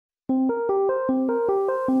Hi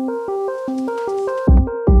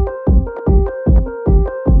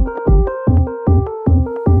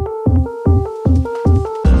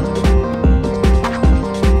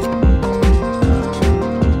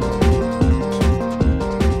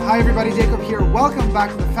everybody, Dacob here. Welcome back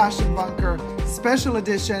to the Fashion Bunker Special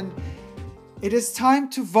Edition. It is time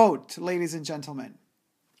to vote, ladies and gentlemen.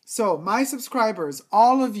 So my subscribers,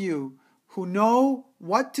 all of you who know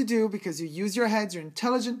what to do because you use your heads, you're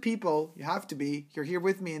intelligent people, you have to be, you're here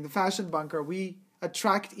with me in the Fashion Bunker, we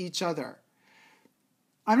attract each other.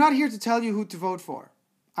 I'm not here to tell you who to vote for.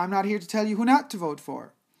 I'm not here to tell you who not to vote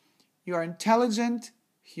for. You are intelligent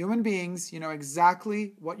human beings, you know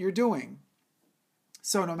exactly what you're doing.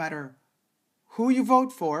 So no matter who you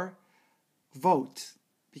vote for, vote,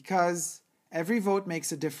 because every vote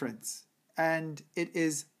makes a difference. And it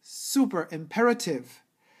is super imperative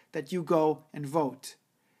that you go and vote.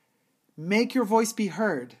 Make your voice be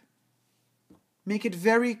heard. Make it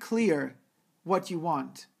very clear what you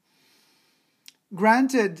want.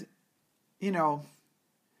 Granted, you know,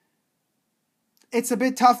 it's a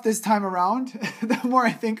bit tough this time around. The more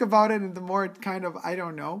I think about it and the more it kind of, I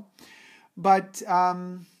don't know. But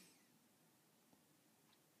I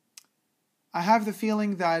have the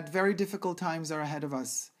feeling that very difficult times are ahead of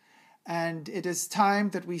us. And it is time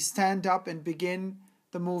that we stand up and begin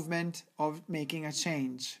the movement of making a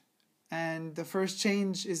change. And the first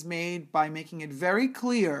change is made by making it very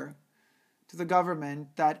clear to the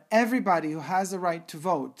government that everybody who has the right to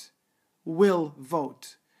vote will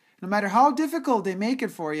vote. No matter how difficult they make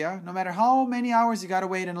it for you, no matter how many hours you got to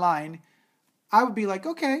wait in line, I would be like,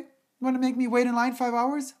 okay, you want to make me wait in line 5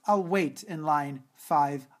 hours? I'll wait in line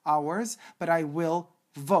 5 hours, but I will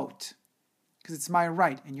vote because it's my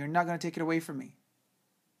right and you're not going to take it away from me.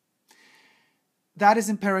 That is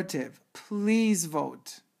imperative. Please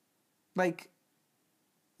vote. Like,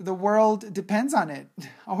 the world depends on it.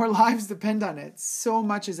 Our lives depend on it. So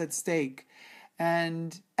much is at stake.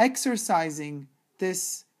 And exercising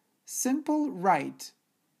this simple right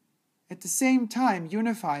at the same time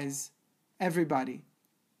unifies everybody.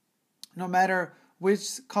 No matter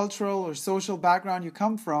which cultural or social background you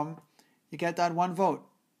come from, you get that one vote,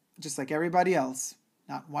 just like everybody else.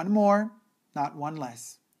 Not one more, not one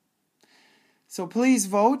less. So please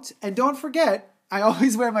vote. And don't forget, I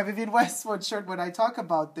always wear my Vivienne Westwood shirt when I talk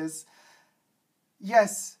about this.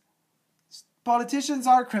 Yes, politicians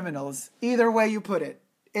are criminals. Either way you put it.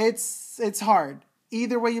 It's hard.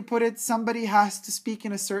 Either way you put it, somebody has to speak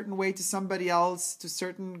in a certain way to somebody else, to a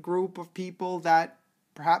certain group of people that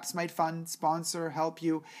perhaps might fund, sponsor, help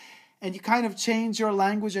you. And you kind of change your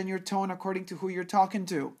language and your tone according to who you're talking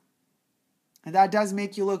to. And that does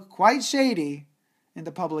make you look quite shady in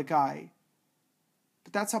the public eye.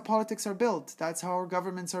 But that's how politics are built. That's how our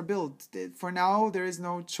governments are built. For now, there is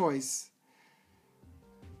no choice.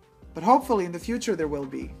 But hopefully in the future there will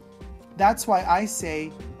be. That's why I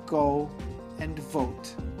say go and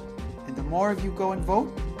vote. And the more of you go and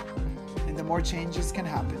vote, and the more changes can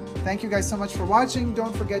happen. Thank you guys so much for watching.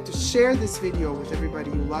 Don't forget to share this video with everybody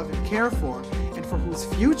you love and care for, and for whose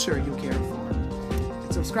future you care for.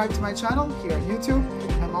 And subscribe to my channel here on YouTube.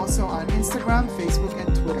 I'm also on Instagram, Facebook,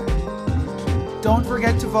 and Twitter. Don't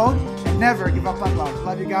forget to vote and never give up on love.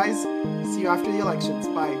 Love you guys. See you after the elections.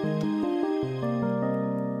 Bye.